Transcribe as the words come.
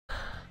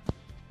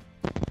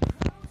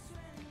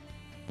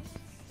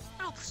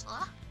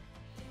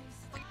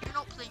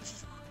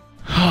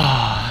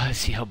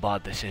see how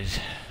bad this is.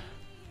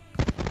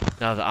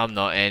 Now that I'm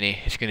not any,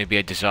 it's going to be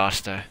a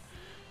disaster.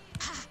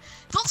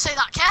 Don't say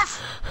that,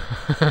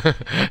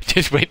 Kev.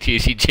 Just wait till you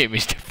see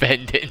Jamie's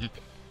defending.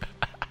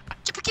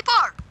 Chipper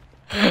keeper.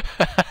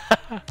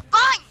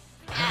 Bang.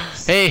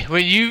 Yes. Hey,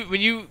 when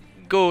you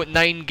go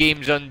 9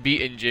 games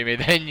unbeaten, Jamie,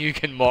 then you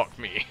can mock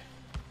me.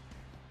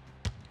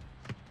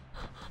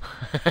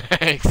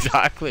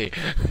 Exactly.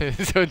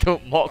 So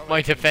don't mock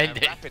my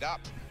defending. Wrap it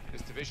up.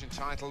 This division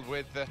title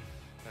with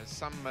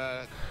some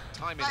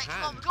time in Right, hand.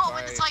 come on, we've got to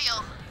win the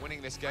title.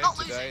 Winning this game Not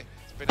today. losing.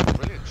 It's been a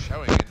brilliant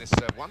showing in this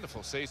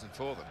wonderful season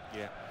for them.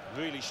 Yeah,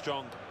 really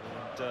strong.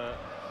 And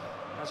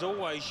as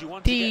always, you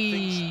want to get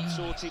things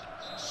sorted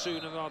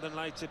sooner rather than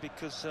later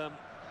because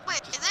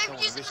Wait, just are don't they want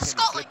to using risk the any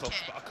Scotland slip-ups,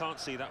 kit? but I can't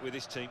see that with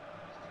this team.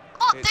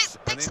 Come on, It's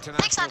an take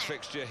international Sander.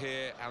 fixture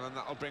here, Alan.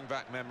 That'll bring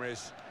back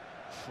memories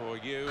for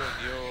you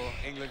and your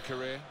England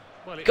career.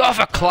 Well, Go off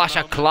a Clash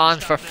of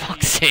Clans for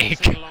fuck's sake.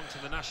 Sing along to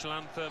the national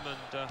anthem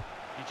and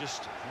you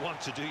just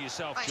want to do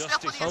yourself Right,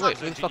 justice. oh, wait,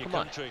 who the representing fuck your am I?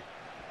 country.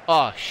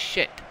 Oh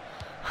shit.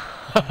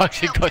 I've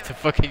actually got to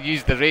fucking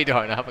use the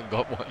radar and I haven't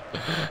got one.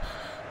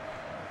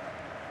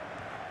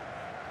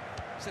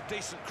 It's a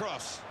decent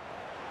cross.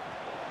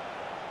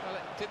 Well,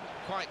 it didn't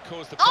quite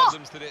cause the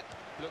problems that it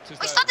looked as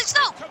though. He's standing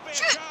still. It could be a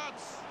Shoot.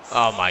 chance.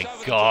 Oh my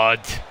Over the god.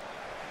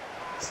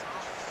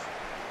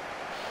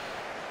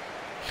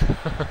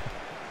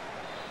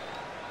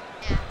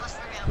 Yeah, let's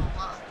forget about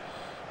that.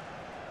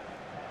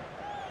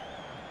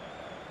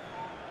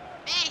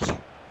 Me.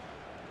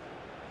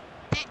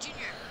 Hey,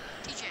 Junior.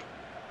 TJ.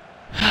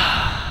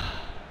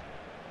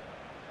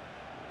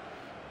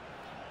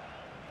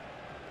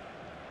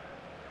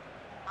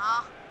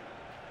 Ah.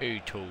 Who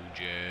told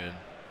you?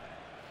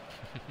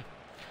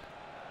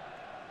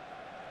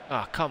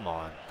 Ah, come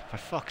on. For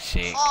fuck's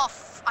sake.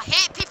 Off. I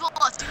hate people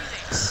that do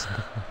this.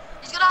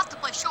 He's gonna have to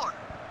play short.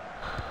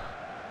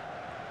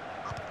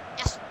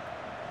 Yes.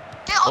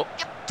 Get up,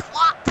 you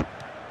twat.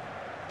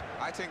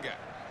 Eitinga.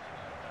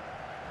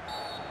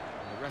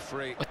 The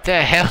referee. What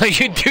the hell are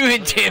you doing,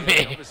 Clearly,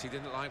 Jimmy? Obviously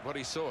didn't like what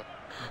he saw.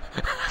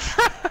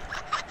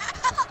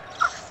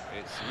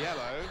 It's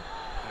yellow,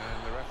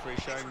 and the referee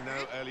showing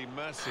no early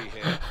mercy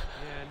here. Yeah,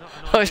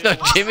 Oh, it's not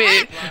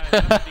Jimmy. Be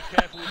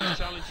careful with his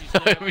challenges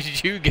now. It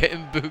was you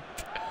getting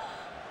booked.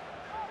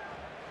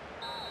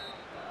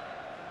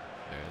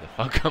 Where the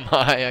fuck am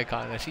I? I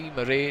can't see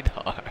my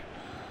radar.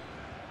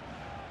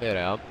 There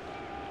I am.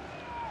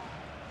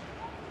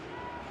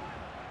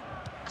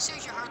 As soon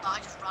as you heard that, I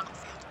just ran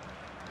upfield.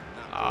 And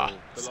that Ah. ball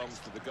belongs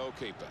to the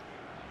goalkeeper.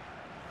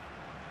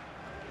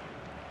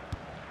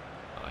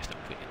 Oh, it's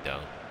not putting it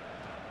down.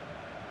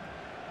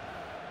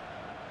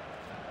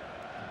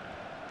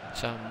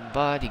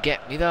 Somebody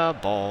get me the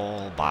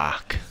ball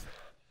back.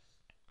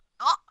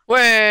 Oh,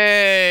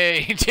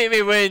 Way!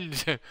 Jimmy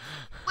wins!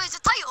 where's the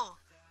title?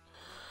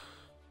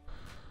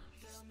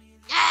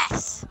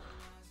 Yes!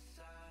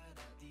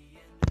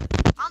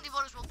 Andy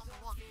Waters world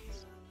 #1.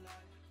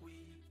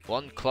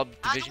 One club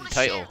I don't division wanna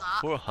title, share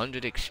that.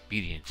 400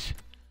 experience.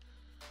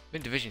 I'm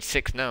in division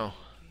 6 now.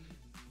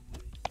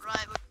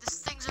 Right, but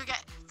things are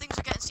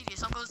getting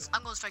serious.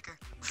 I'm going striker.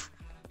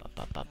 Bam,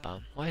 bam, bam,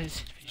 bam. Why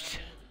is it?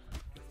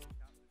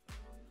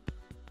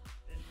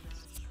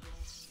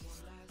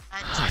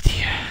 And Oh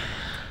dear.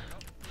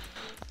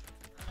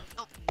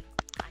 oh,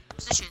 right,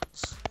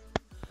 positions.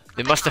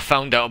 They must have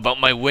found out about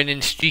my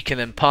winning streak and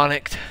then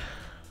panicked.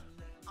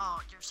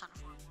 Oh, you're centre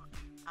forward.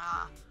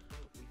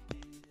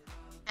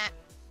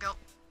 Go.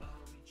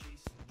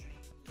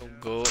 Don't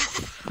go.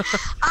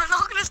 I'm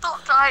not gonna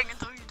stop trying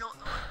until you don't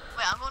know it.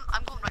 Wait,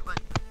 I'm going right wing.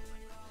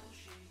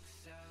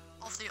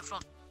 Off the up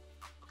front.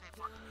 Okay,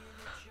 Mark.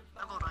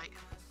 I'll go right.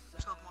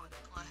 So I'm going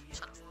to play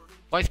centre forward.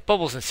 Why is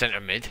Bubbles in centre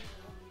mid?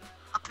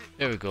 I put.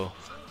 There we go.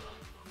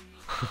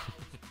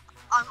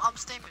 I'm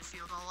staying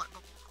midfield. I'll let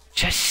Bubbles go.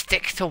 Just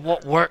stick to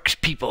what works,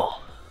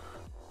 people.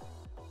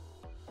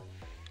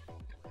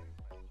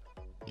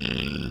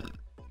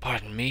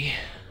 Pardon me.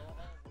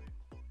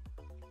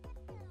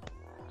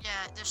 Yeah,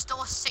 there's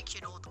still a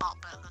 6-year-old up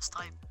at this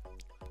time.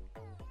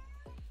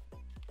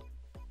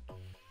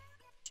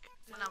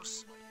 When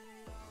else?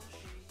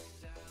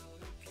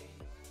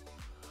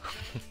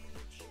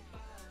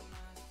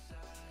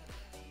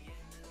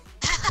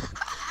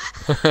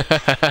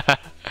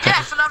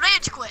 Yeah, for the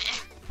rage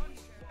quit.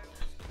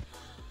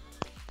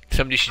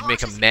 Somebody should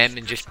make a meme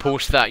and just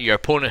post that your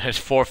opponent has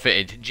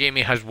forfeited.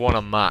 Jamie has won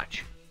a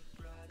match.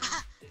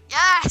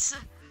 Yes.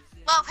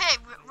 Well, hey,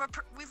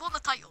 we've won the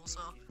title,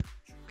 so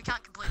we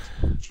can't complain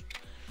too much.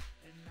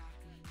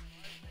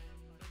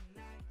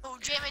 Oh,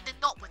 Jamie did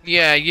not win.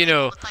 Yeah, you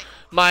know, the title.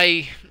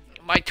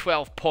 my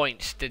 12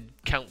 points did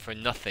count for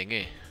nothing,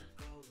 eh?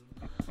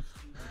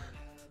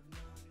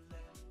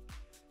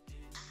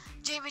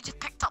 Jamie just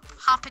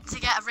happened to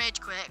get a rage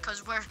quit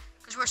because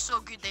we're so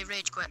good they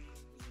rage quit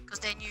because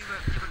they knew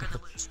they were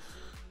gonna lose.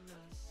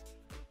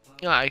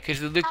 Yeah, because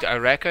they looked at our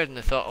record and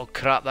they thought, oh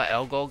crap, that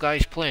LGOL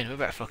guy's playing. We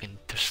better fucking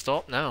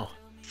stop now.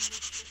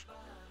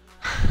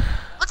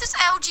 What's his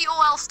does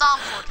LGOL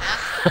stand for,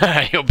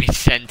 Kev? He'll be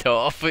sent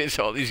off. It's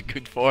all he's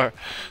good for.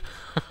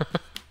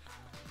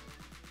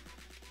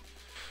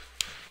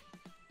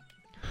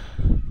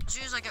 As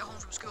soon as I get home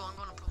from school, I'm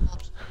going to put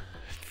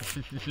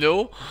Clubs.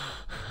 No,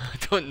 I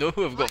don't know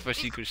who I've got for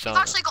Secret Santa.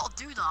 You've actually got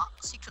to do that.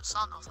 Secret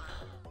Santa thing.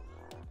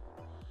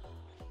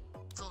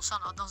 Though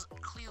Santa does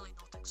clearly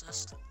not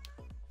exist.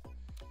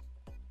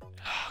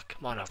 Oh,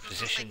 come on,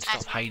 opposition,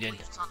 stop hiding.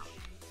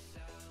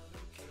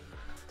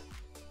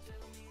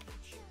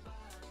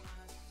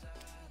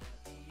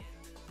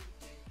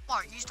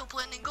 What, are you still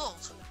playing in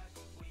goals?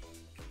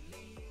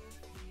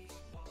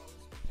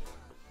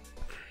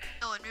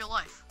 No, in real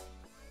life.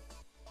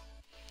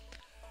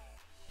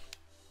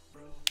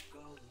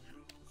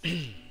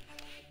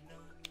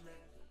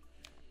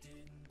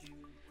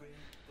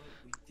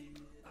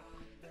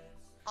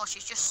 Oh,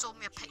 she's just showed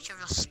me a picture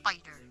of a spider.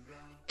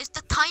 It's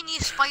the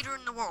tiniest spider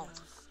in the world.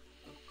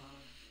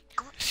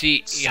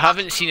 See, you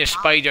haven't seen a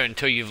spider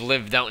until you've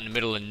lived out in the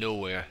middle of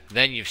nowhere.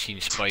 Then you've seen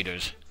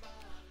spiders.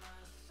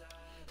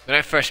 When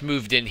I first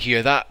moved in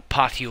here, that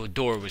patio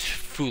door was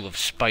full of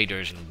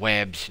spiders and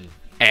webs and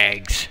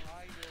eggs.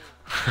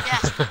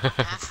 Yes,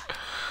 Kev.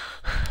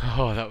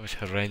 Oh, that was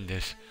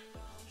horrendous.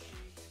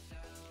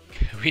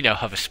 We now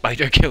have a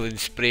spider killing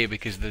spray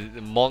because the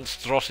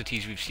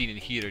monstrosities we've seen in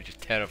here are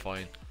just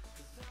terrifying.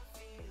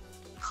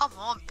 Come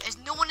on, is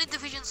no one in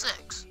Division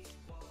 6?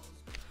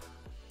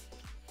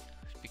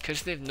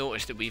 Because they've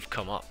noticed that we've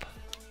come up.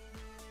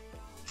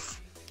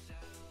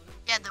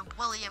 Yeah, the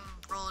William,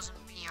 Rose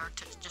and me are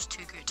just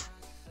too good.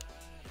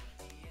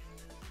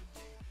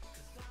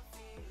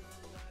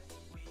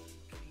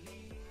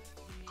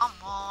 Come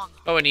on.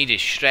 All I need is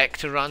Shrek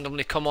to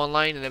randomly come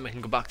online and then we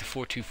can go back to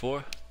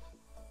 4-2-4.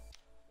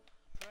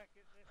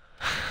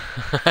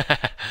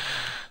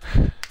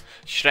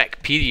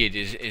 Shrek period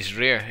is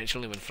rare. It's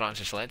only when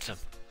Francis lets him.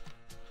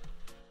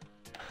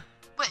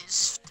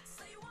 Wait,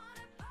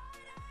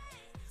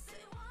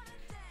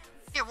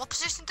 here, what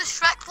position does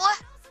Shrek play?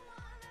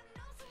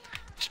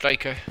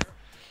 Striker.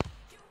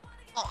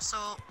 Oh, so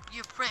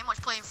you're pretty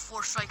much playing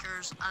 4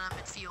 strikers and a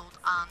midfield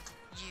and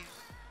you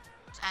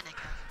as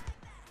Anakin.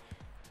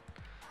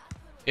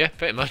 Yeah,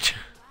 pretty much.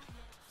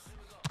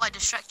 Why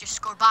does Shrek just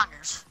score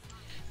bangers?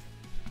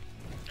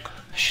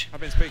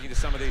 I've been speaking to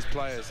some of these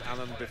players,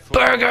 Alan, before.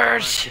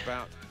 Burgers!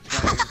 About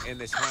playing in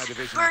this higher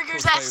division.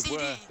 Burgers Of course, they SCD.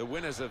 were the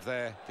winners of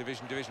their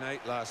Division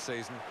 8 last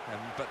season,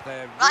 but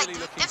they're Right, really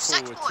looking Div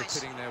 6 forward boys. to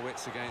pitting their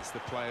wits against the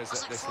players I was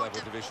at looking this forward level,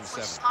 to Division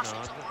hopefully 7. smashing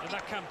No, some more and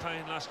that people.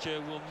 campaign last year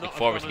will not have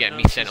forward gone to getting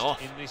me unnoticed sent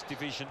off. in this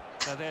division.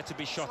 They're there to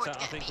be shot Forward at. to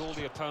I get think beat. all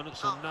the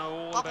opponents Oh, will know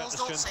all Bubbles, about the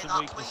don't say strengths and that,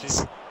 weaknesses.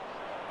 please.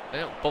 I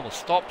don't, Bubble,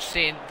 stop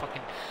saying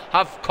fucking...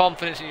 Have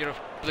confidence in your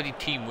bloody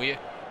team, will you?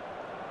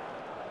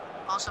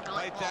 Also be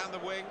Played like, down the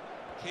wing,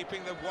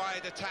 keeping the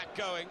wide attack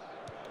going.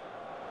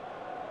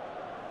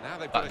 Now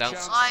they've Back got a down.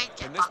 chance Offside,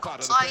 get in this back part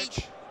offside. of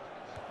the pitch.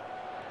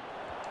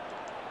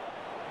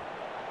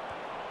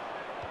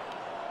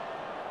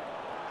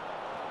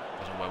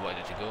 Wasn't where I wanted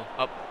it to go.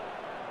 Up.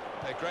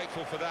 They're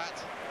grateful for that,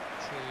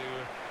 to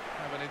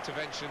have an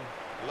intervention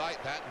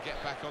like that and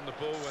get back on the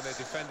ball when they're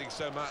defending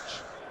so much.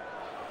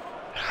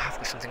 I've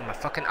got something in my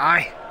fucking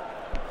eye.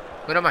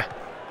 Where am I?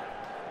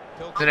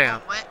 Pilkington. There I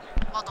am. Wait,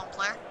 well done,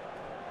 player.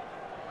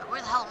 Wait,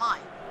 where the hell am I?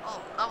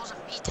 Oh, that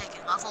wasn't me taking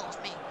it, I thought it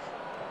was me.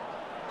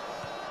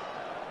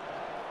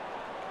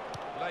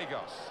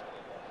 Lagos.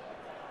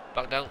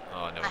 Back down.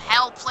 Oh, never The mind.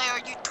 hell, player,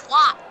 you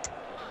twat!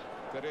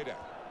 Garida.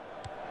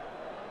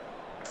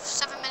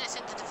 7 minutes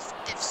into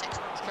Div 6.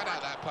 He's cut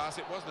out that pass.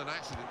 It wasn't an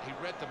accident. He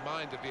read the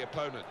mind of the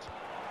opponent.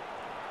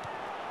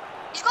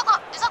 He's got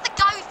that. Is that the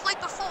guy who's played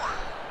before?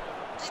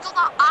 He's got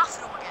that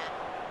afro again.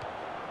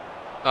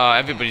 Oh,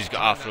 everybody's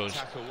got That afros.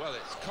 tackle, well,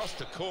 it's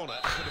cost a corner.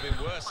 It could have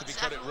been worse if he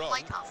got it Everyone wrong.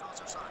 like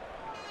afros or something.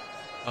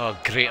 Oh,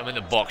 great. I'm in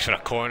the box for a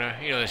corner.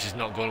 You know this is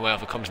not going well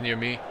if it comes near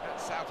me.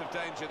 That's out of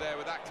danger there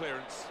with that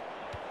clearance.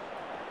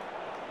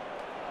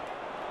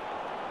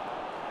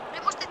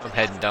 Pretty much they I'm put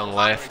heading everyone down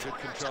back left. in Very the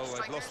good corner control.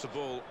 except They've lost the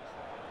strikers. ball.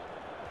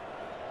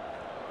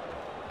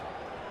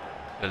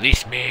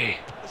 Release me.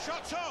 The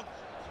shot's on.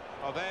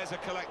 Oh, there's a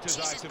collector's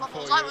Jesus, item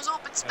Bubbles, for you. I was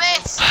open And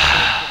space.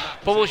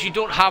 that's- Bubbles, you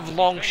don't have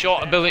long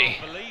shot ability.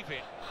 Can't believe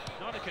it.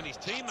 Neither can his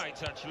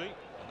teammates, actually.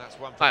 And that's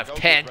one for I the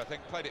have goalkeeper, 10. I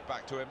think. Played it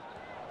back to him.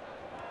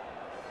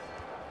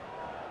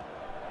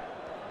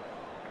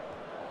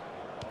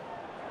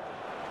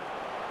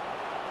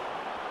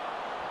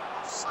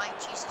 Offside,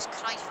 Jesus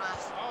Christ,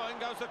 ref. Oh, in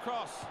goes the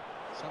cross.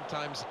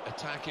 Sometimes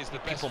attack is the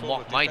best People form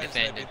mock of my defence.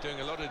 They've defending. been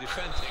doing a lot of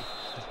defending.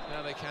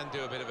 Now they can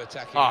do a bit of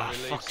attacking Ah, and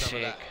relieve fuck's some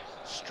of that sake.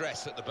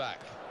 stress at the back.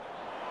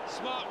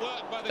 Smart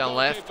work by the Down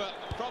left.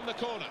 goalkeeper from the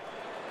corner.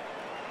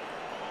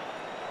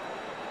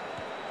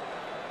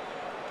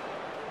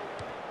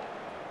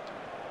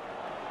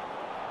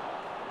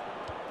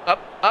 Up,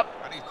 up.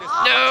 And he's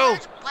Oh, No!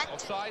 there's plenty.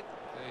 offside.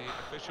 The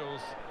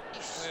officials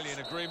clearly in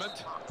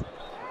agreement.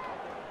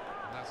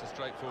 And that's a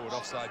straightforward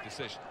offside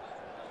decision.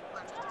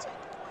 Where did it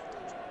take the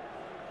point?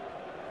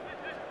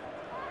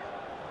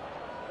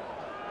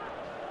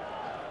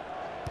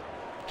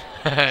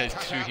 It's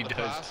Cut true, out he the does.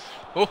 pass,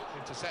 Oh,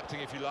 intercepting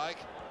if you like,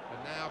 and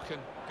now can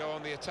go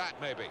on the attack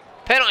maybe.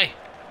 penalty.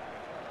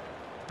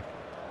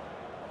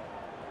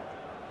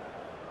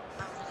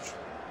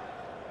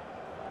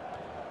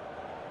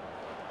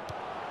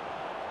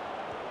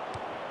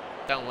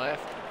 Down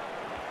left.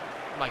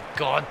 My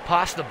God,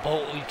 pass the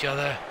ball to each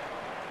other.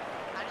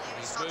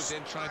 He's moved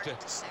in trying to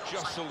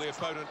jostle the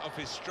opponent off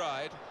his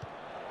stride.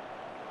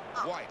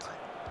 White.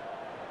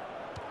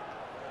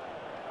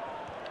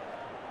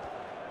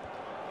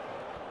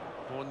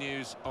 More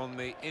news on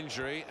the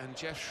injury, and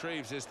Jeff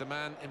Shreves is the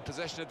man in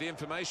possession of the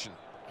information.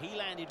 He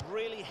landed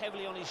really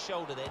heavily on his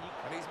shoulder then.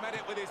 And he's met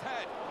it with his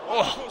head. Oh.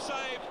 Wonderful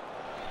save.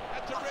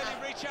 Had to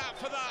really reach out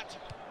for that.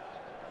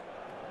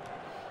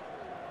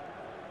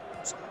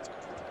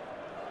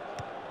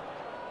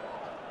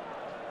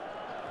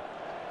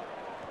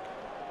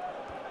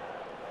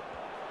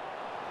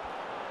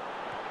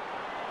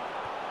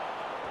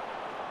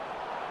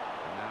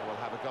 And now we'll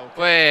have a goal.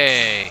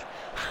 Way.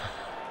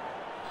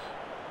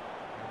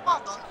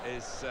 Well done.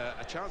 Is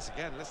a chance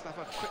again. Let's have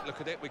a quick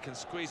look at it. We can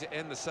squeeze it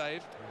in, the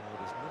save. Oh,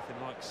 there's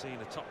nothing like seeing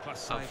a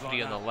top-class I'm save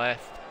free like on the that.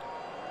 left.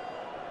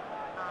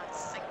 I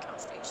think I'm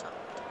free, so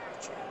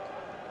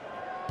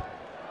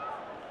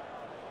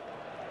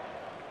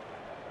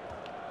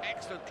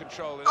Excellent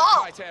control in a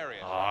Oh! tight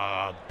area.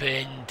 Ah,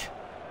 bend.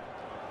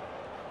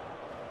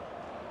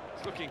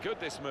 It's looking good,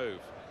 this move.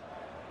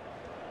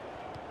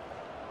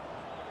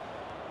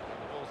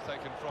 And the ball's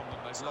taken from them.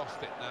 They've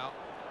lost it now.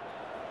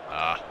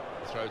 Ah.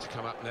 Throw to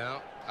come up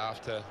now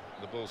after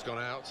the ball's gone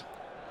out.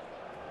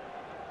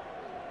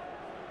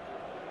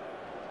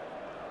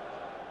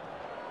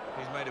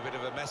 He's made a bit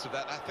of a mess of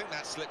that. I think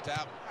that slipped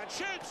out. And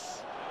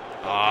shoots!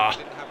 Ah.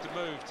 Didn't have to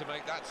move to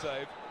make that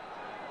save.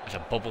 It's a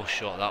bubble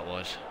shot, that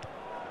was.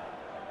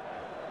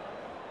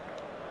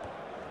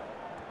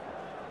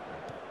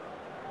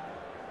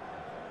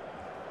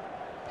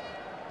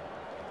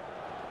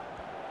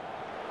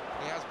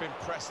 He has been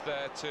pressed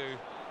there to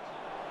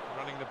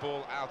running the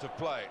ball out of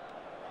play.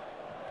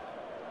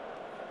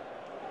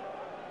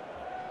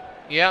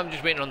 Yeah, I'm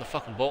just waiting on the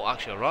fucking ball to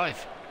actually arrive.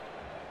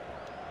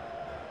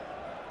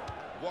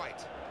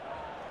 White.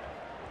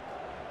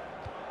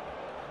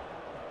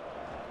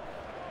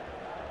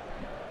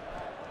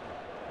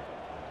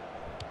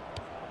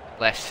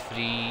 Less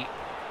free.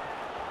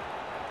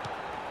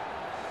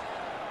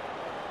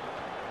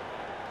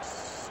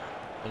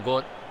 I'm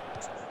going.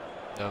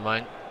 Never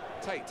mind.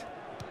 Tate.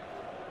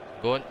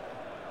 Going.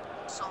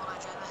 solid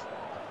idea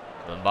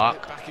there. Coming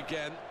back. Back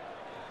again.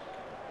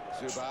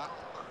 Zuba.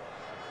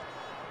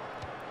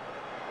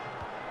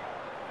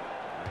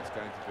 It's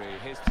going to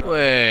be his turn.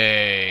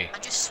 Way. I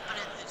just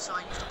sprinted so I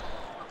used the ball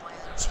for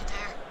player. Was he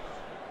there?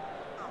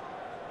 Oh.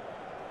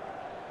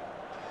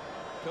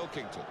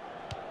 Pilkington.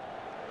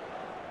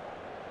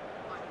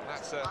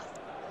 That's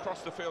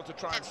across the field to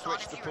try and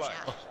switch the play.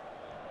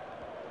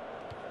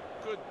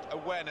 Good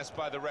awareness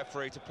by the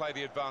referee to play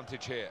the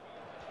advantage here.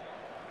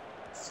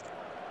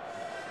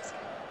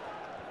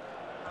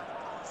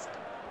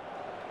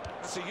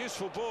 That's a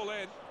useful ball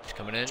in. It's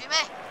coming in. Jimmy!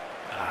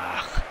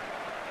 Ah.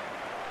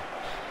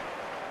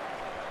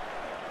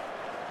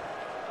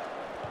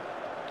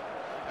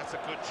 That's a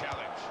good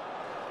challenge.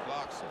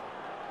 Clarkson.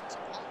 It's a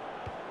ball.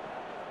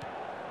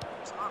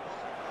 It's not a ball.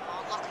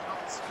 Oh, lucky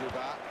not.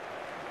 Zuba.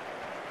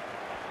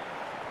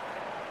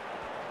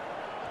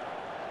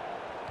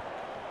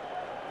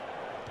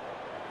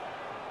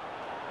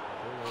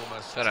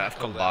 Almost Alright, I've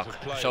come tackled out back.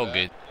 of play It's all there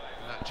good.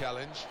 in that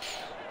challenge.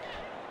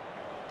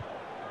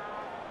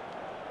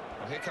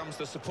 Well, here comes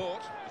the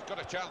support. He's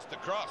got a chance to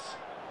cross.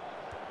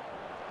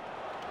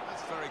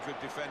 That's very good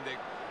defending,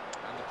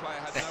 and the player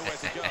had nowhere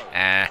to go.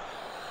 Ah.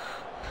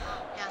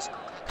 Yes,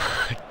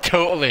 go.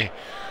 Totally.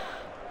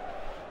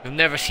 You'll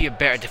never see a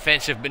better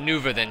defensive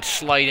maneuver than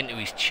slide into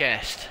his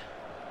chest.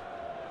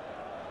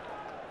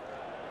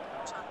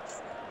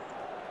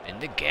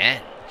 And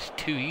again. It's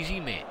too easy,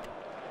 mate.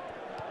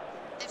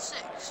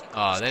 F6.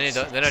 Ah,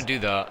 then I do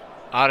that.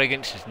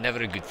 Arrogance is never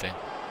a good thing.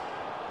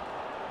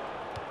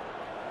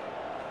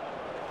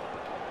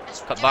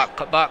 Cut back,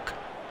 cut back.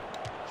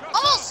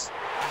 Bubbles!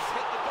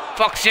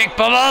 Fuck's sake,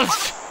 Bubbles!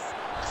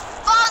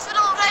 Fans would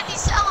already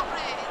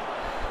celebrating!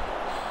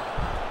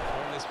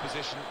 From this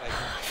position, they can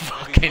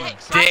Fucking maybe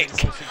dick.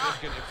 something more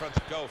significant in front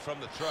of goal from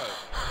the throw.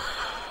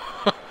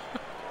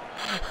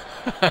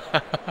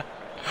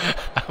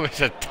 That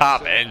was a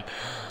tap in. He's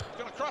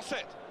gonna cross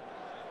it.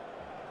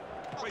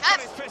 Okay. He's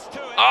got his fist to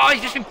it. Oh,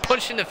 he's just been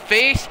punched in the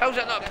face. How's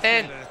that not a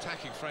pen? Definitely an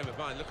attacking frame of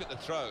mind. Look at the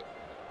throw.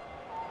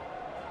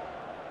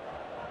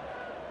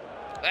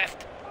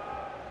 Left.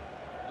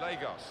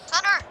 Lagos.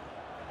 Center!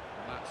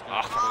 And that's Oh,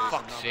 going to for be fuck's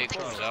another sake,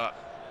 what was that? Right,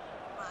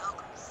 I'll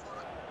go for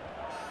it.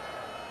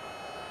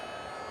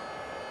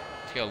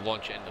 He's gonna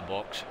launch it in the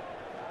box.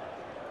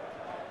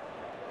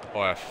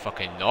 Or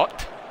fucking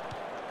not.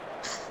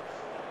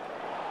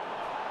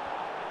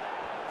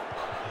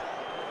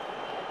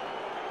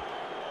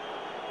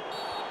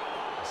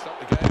 Stop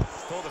the game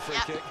for the free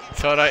Yep. kick.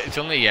 It's alright, it's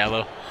only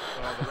yellow.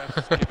 Well, the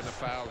ref's given a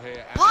foul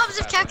here. and What it's happens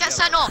if a bad Kev get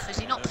sent off? Is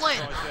he not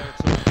playing?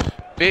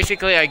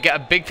 Basically, I get a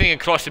big thing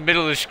across the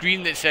middle of the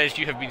screen that says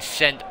you have been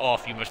sent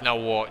off. You must now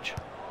watch.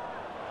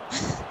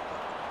 Well,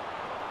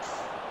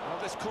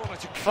 this corner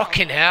to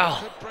Fucking hell.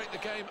 could break the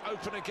game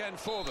open again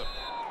for them.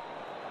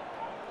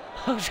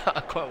 How's that?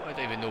 I don't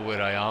even know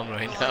where I am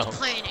right Oh, now. he's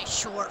playing it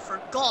short,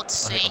 for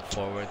God's I think sake. I'm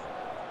forward.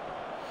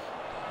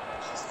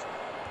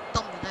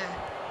 Done me there.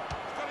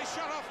 He's got his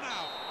shot off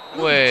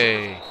now.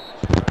 Way.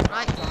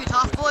 Right, good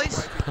half,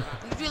 boys.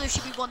 We really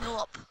should be 1-0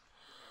 up.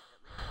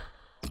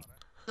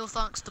 No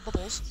thanks to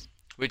Bubbles.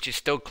 Which is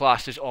still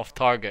classed as off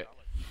target.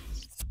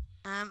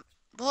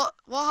 What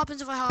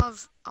happens if I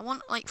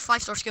want like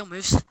 5-star skill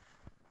moves?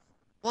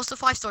 What's the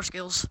 5-star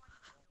skills?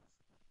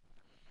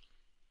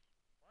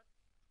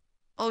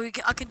 Oh,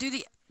 I can do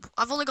the.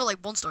 I've only got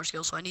like 1-star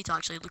skills, so I need to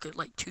actually look at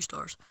like 2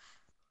 stars.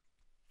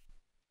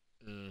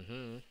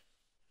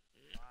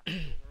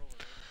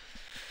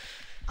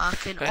 I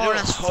can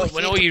RS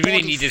when all you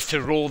really need is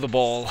to roll the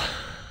ball.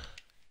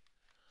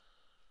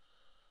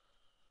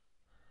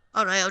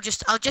 All right, I'll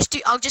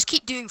just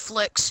keep doing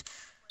flicks.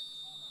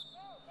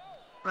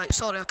 Right,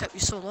 sorry I kept you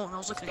so long. I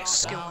was looking at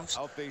skill moves.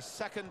 Of the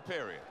second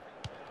period.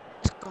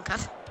 Go on,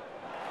 Kev.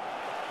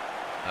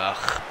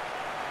 Ugh.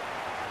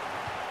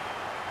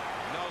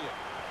 Nolan.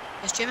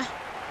 Yes, Jimmy.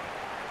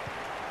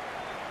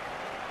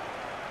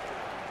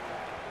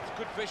 It's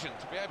good vision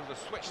to be able to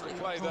switch the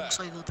play Wrong there.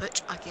 side of the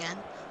pitch again.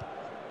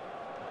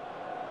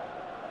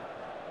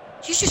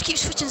 You just keep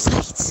switching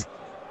sides.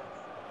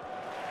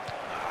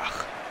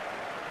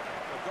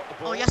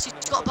 Oh yes, he's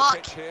got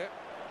back.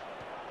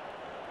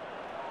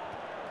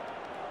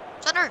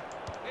 Center.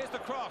 Here's the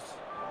cross.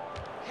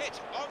 Hit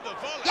on the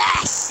volley.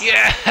 Yes!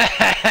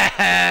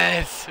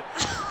 Yes!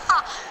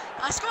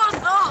 I scored a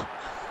throw.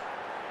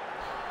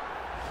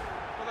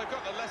 Well, they've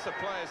got the lesser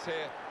players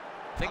here.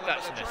 I think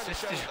that's an They're trying to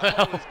assist show as that the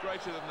whole well. is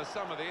greater than the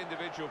sum of the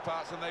individual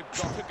parts, and they've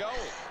got a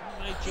goal.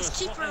 His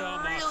keeper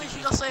really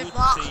should have a saved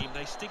good that. team.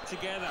 They stick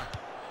together.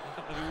 They've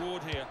got the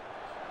reward here.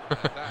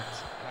 That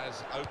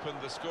has opened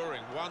the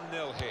scoring.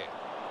 1-0 here.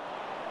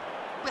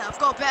 Wait, I've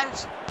got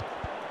better.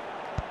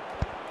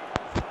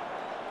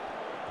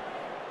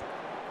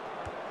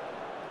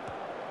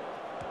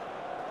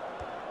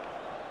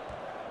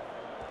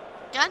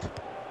 Again?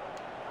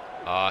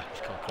 Ah,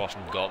 he's come across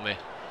and got me.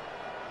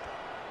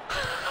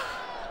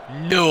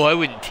 No, I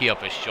wouldn't tee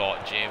up a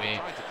shot, Jamie.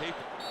 Trying to keep it.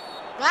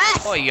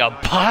 Ref! Oh, you Right,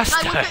 look at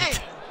bastard!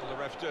 it. Will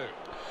the ref do?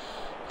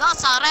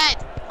 That's a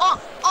red.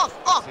 Off, off,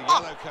 It's off, a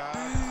off. yellow card,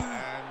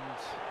 and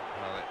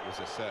well, it was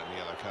a certain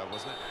yellow card,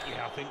 wasn't it?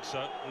 Yeah, I think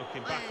so.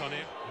 Looking back on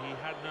it, he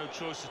had no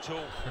choice at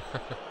all.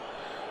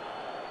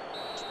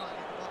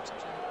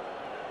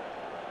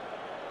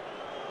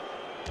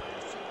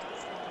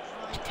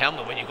 Tell me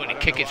when you're going I to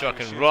don't kick know it so why I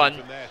he can was run.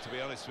 shooting from there, to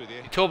be honest with you.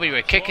 You told me you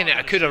were kicking it,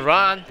 I could have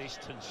ran.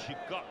 Distance, you've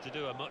got to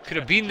do a much Could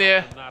have better been job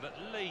there. than that. At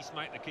least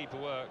make the keeper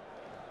work.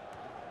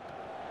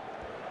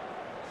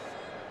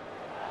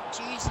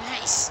 Jeez,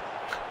 nice.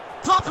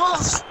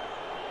 Bubbles!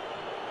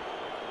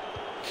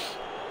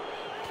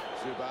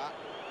 Zuba.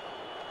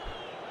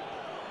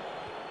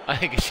 I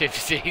think it's safe to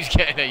say he's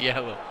getting a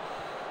yellow.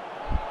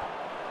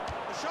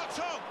 The shot's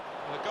on.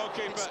 The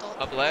goalkeeper.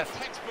 Up left.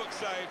 Textbook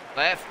save.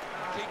 Left.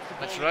 Keeps the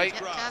That's ball in right.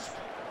 his Yep, grasp. Kev.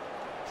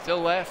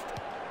 Still left.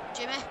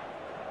 Jimmy.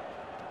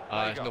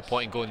 There's no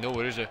point in going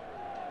nowhere, is there?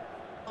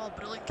 Oh,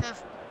 brilliant,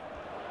 Kev.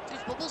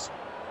 There's Bubbles.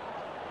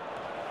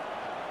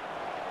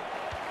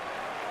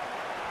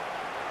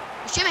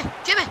 It's Jimmy,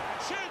 Jimmy.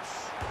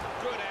 Shoots.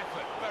 Good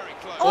effort. Very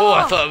close. Oh,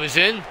 I Oh. thought it was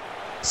in.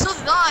 So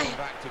did I.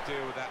 Back to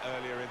deal with that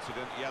earlier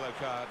incident. Yellow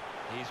card.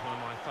 He's one of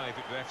my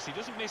favourite refs. He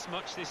doesn't miss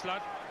much, this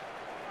lad.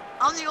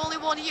 I'm the only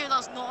one here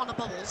that's not on the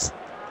Bubbles.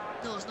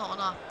 No, it's not on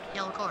a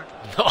yellow card.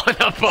 Not on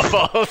the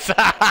bubbles.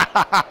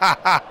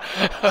 I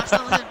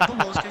still did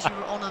Bubbles because you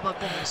were on about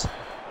Bubbles.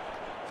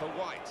 For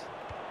White.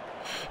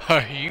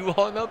 Are you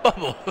on the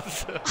bubbles?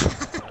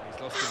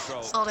 He's lost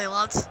control. Sorry,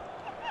 lads.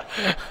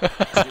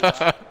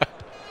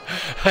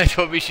 That's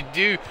what we should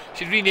do.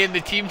 Should rename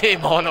the team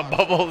name on a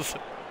bubbles.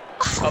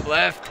 Up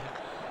left.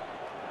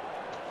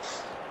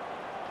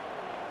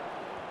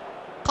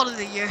 Pod of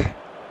the year.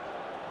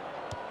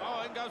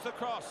 Oh, in goes the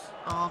cross.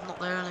 Oh, I'm not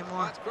there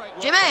anymore. That's great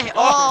work. Jimmy!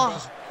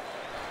 Oh!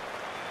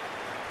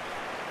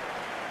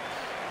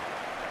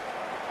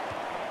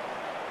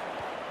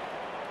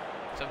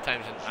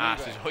 Sometimes an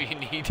ass is all you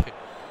need.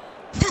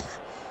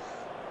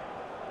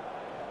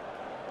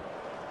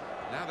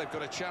 Now they've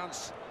got a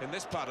chance in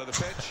this part of the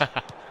pitch.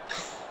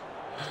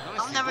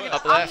 I'm never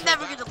Up gonna left.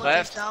 let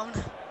Left. this down.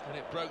 And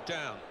it broke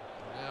down.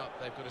 Now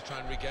they've got to try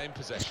and regain Yes,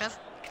 possession. Kev.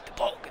 Get the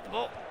ball, get the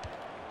ball.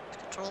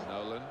 Control.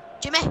 Nolan.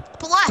 Jimmy,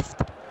 up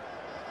left.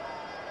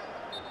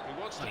 He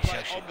wants to He's play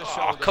actually- on the oh,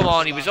 shoulder. come of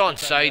on, the he was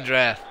last onside, defender.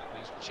 ref.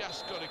 He's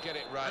just got to get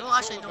it right. I don't It's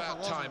actually all know if I about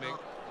was or timing.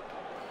 not.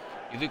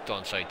 You looked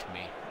onside to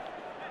me.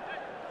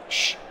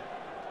 Shh.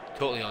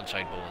 Totally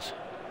onside, Bolas.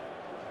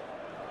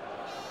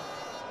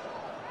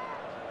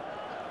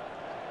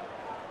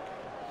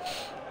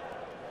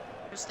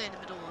 Just stay in the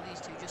middle of these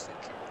two, just in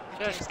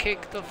case. Just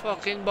kick the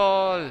fucking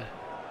ball.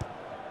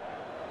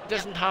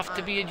 doesn't have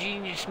to be a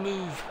genius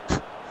move.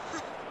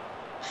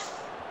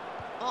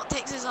 All it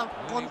takes is a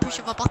one push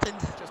of a button.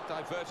 Just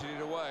diverted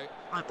it away.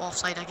 I'm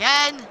offside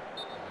again.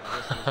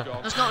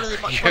 There's not really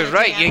much. You're point in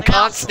right, doing you anything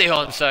can't else. stay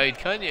onside,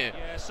 can you?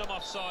 Yeah, some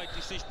offside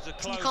decisions are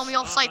close. you call me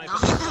offside aren't now?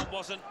 they? But this one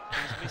wasn't.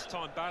 He's missed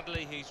time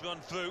badly. He's run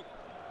through.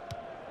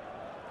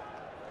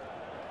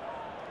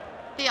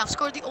 Hey, I've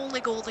scored the only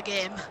goal of the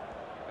game.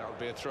 That would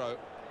be a throw.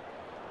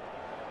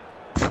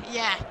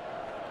 Yeah.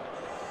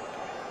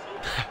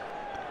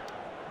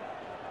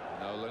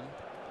 Nolan.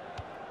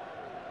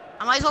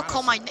 I might as well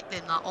call my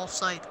nickname that,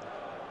 offside.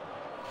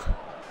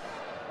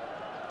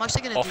 I'm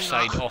actually gonna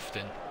Offside do that.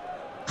 often.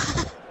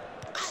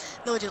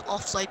 No, just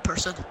offside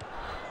person.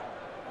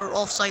 Or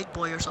offside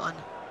boy or something.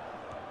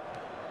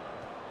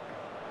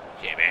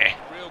 Jimmy.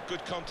 Real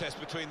good contest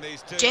between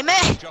these two. Jimmy!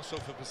 Jostle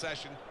for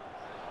possession.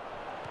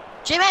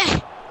 Jimmy!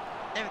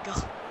 There we go.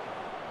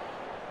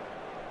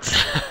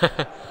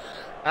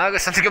 I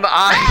got something in my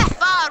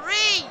eye.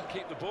 Referee!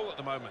 Keep the ball at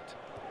the moment.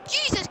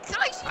 Jesus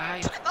Christ! Aye,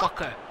 Time out.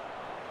 fucker.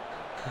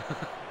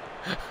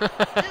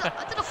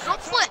 I did a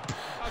front flip!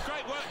 Oh,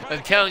 great work by I'm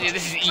the telling you, keeper.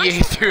 this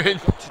is EA doing.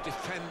 Got to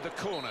defend the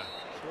corner.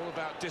 It's all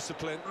about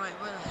discipline. Right,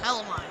 where the hell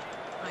am I?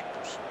 Right,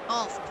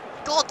 oh,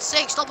 for God's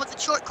sake, stop with the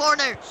short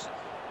corners!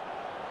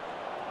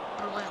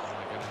 Brilliant. And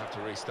they're going to have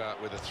to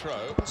restart with a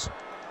throw.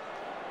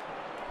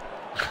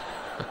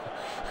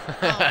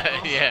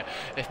 Oh, Yeah,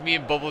 if me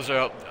and Bubbles are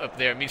up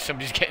there, it means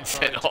somebody's getting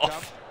Trying sent to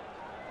off.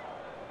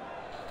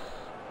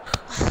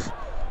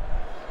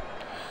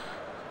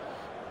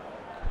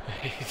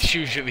 It's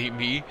usually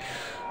me.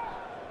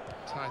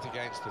 Tight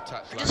against the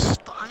touchline.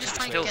 I'm just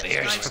trying Still to get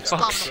there, this guy for to fuck's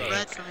spam up sake.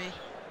 red for me.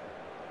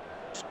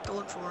 Just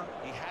going for him.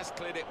 He has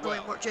cleared it well.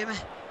 Brilliant work, Jamie.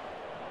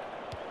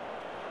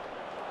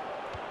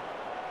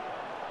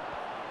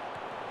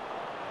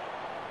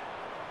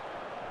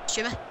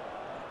 Jimmy.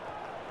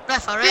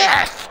 Referee!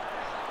 Yes!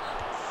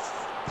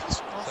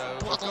 Piss off, So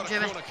we've well done, got a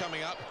Jimmy. corner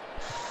coming up.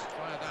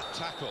 Via that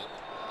tackle.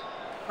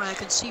 Right, I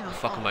can see him.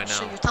 Fuck am I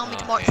So now? you're telling me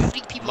to mark Okay.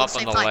 3 people I'm at the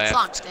up same on the time. left.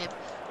 Thanks, Dave.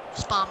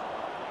 Spam.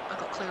 I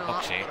got clear of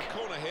Fuck's that. sake. Got a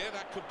corner here,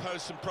 that could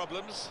pose some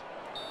problems.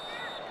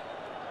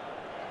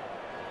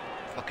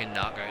 Fucking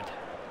knockout.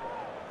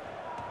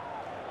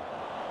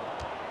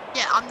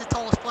 Yeah, I'm the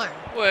tallest player.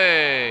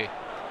 Way.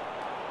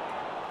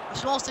 I'm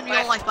smallest in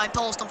real life, but I'm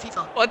tallest on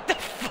FIFA. What the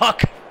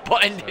fuck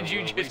button So did you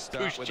we'll just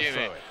restart push, with a Jimmy?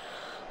 throw-in.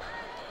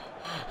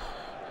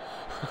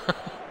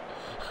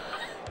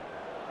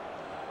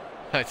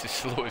 That's the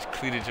slowest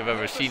clearance I've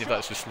ever seen, if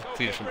that's the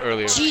clearance from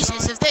earlier.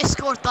 Jesus, if they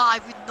scored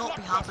that, I would not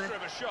be happy. Blockbuster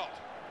of a shot.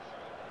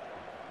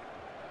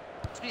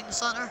 Straight in the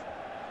centre.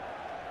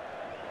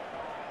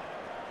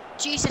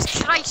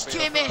 Jesus Christ,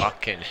 Jamie!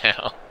 Fucking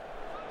hell.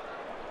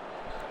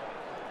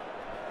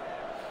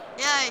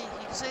 Yeah, you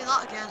can say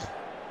that again.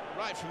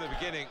 Right from the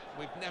beginning,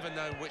 we've never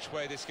known which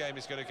way this game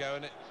is going to go,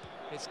 and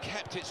it's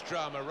kept its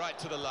drama right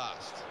to the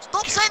last.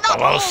 Stop saying that,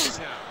 Vamos. balls!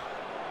 Now,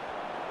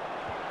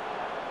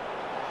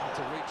 had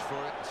to reach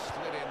for it,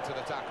 slid into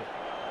the tackle.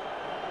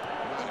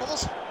 Come on,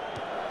 balls.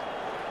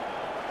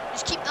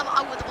 Just keep them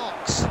out of the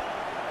box.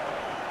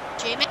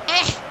 Jamie!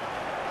 That's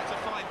a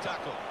fine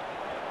tackle.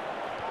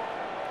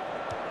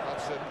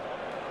 Hudson.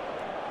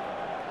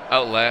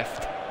 Out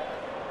left.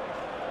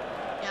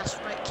 Yes,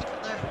 right, keep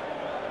it there.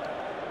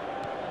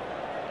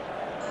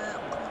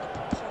 I'm coming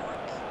up the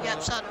park. Yeah,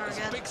 I'm centre There's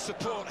again. big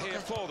support Oh, here okay.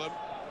 for them.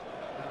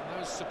 And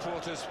those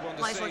supporters want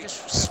to Might as see well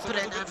just just a split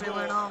little it bit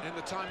everywhere more now. in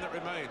the time that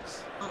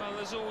remains. Oh, Well,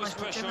 there's always nice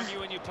one, pressure on Jimmy. you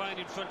when you're playing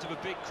in front of a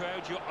big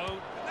crowd, your own.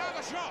 Now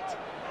the shot!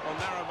 On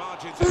narrow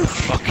margins.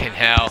 Fucking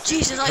hell.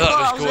 Jesus, I Thought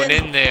thought it was going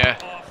in there.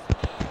 Off.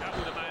 That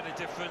would have made a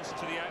difference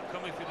to the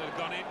outcome if it had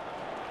gone in.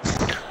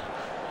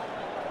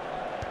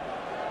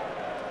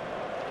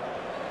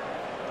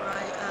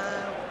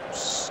 Right,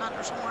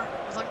 centre somewhere,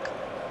 I think.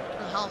 Where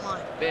the hell am I?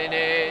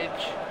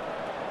 Spinach.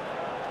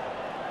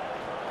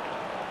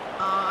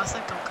 I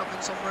think I'm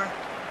coming somewhere.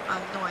 I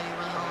have no idea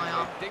where the hell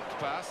I am. Dinked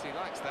pass, he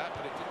likes that,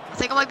 but it didn't. I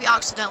think I might be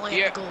accidentally in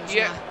Yeah, the goals,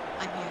 yeah.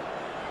 I knew.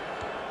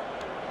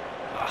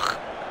 Ugh.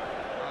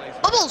 Well, he's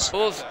Bubbles!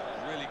 Bubbles.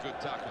 a really good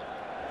tackle.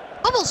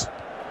 Bubbles!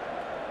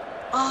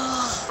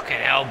 Oh, Fucking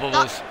hell,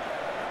 Bubbles.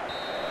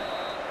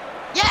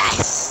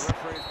 yes! The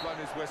referee's blown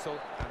his whistle,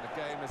 and the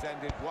game has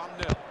ended 1-0.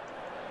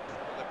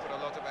 They put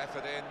a lot of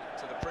effort in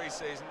to the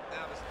pre-season.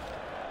 Now there's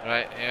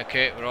Right, yeah,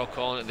 okay, we're all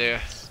calling it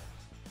there.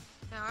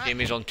 Alright.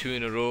 Jamie's on 2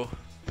 in a row.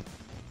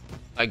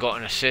 I got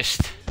an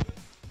assist.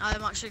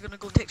 I'm actually going to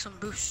go take some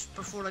boosts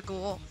before I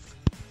go off.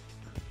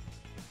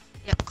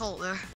 Yep, call it there.